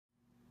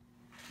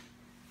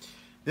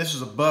This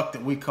is a buck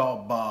that we call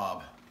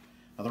Bob.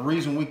 Now, the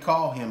reason we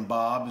call him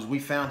Bob is we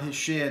found his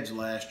sheds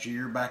last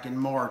year back in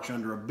March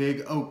under a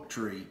big oak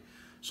tree.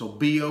 So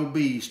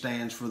BOB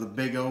stands for the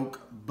big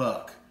oak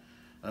buck.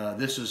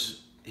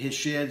 His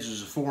sheds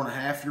is a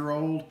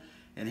 4.5-year-old,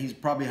 and he's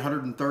probably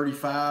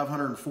 135,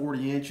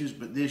 140 inches,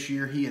 but this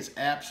year he is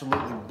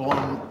absolutely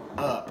blown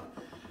up.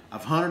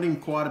 I've hunted him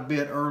quite a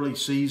bit early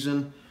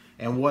season,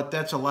 and what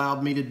that's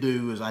allowed me to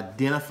do is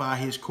identify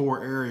his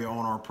core area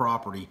on our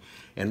property.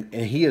 And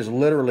he is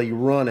literally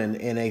running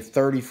in a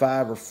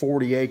 35 or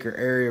 40 acre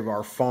area of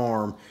our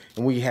farm,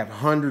 and we have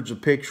hundreds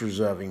of pictures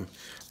of him.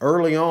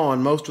 Early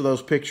on, most of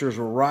those pictures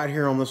were right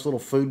here on this little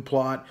food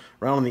plot,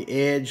 right on the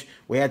edge.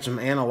 We had some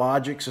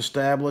analogics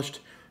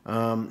established.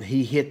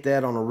 He hit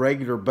that on a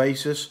regular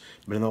basis,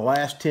 but in the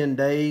last 10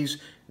 days,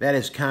 that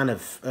has kind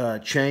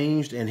of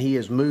changed, and he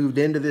has moved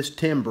into this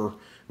timber.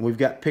 We've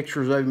got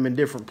pictures of him in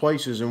different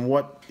places, and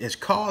what has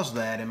caused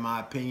that, in my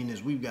opinion,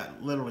 is we've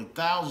got literally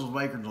thousands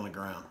of acorns on the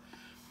ground.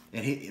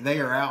 And they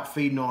are out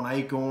feeding on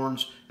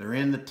acorns. They're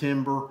in the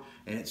timber,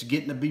 and it's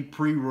getting to be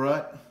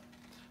pre-rut.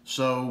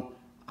 So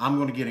I'm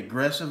going to get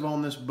aggressive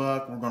on this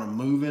buck. We're going to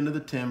move into the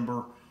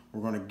timber.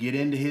 We're going to get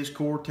into his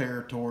core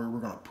territory. We're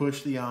going to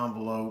push the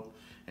envelope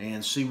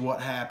and see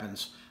what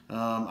happens.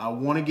 I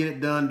want to get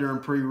it done during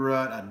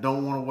pre-rut. I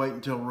don't want to wait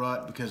until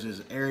rut because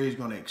his area is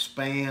going to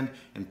expand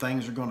and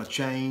things are going to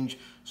change.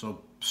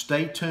 So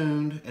stay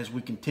tuned as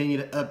we continue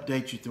to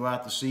update you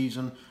throughout the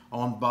season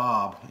on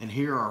Bob. And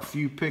here are a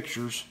few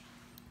pictures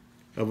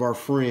of our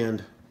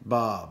friend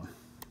Bob.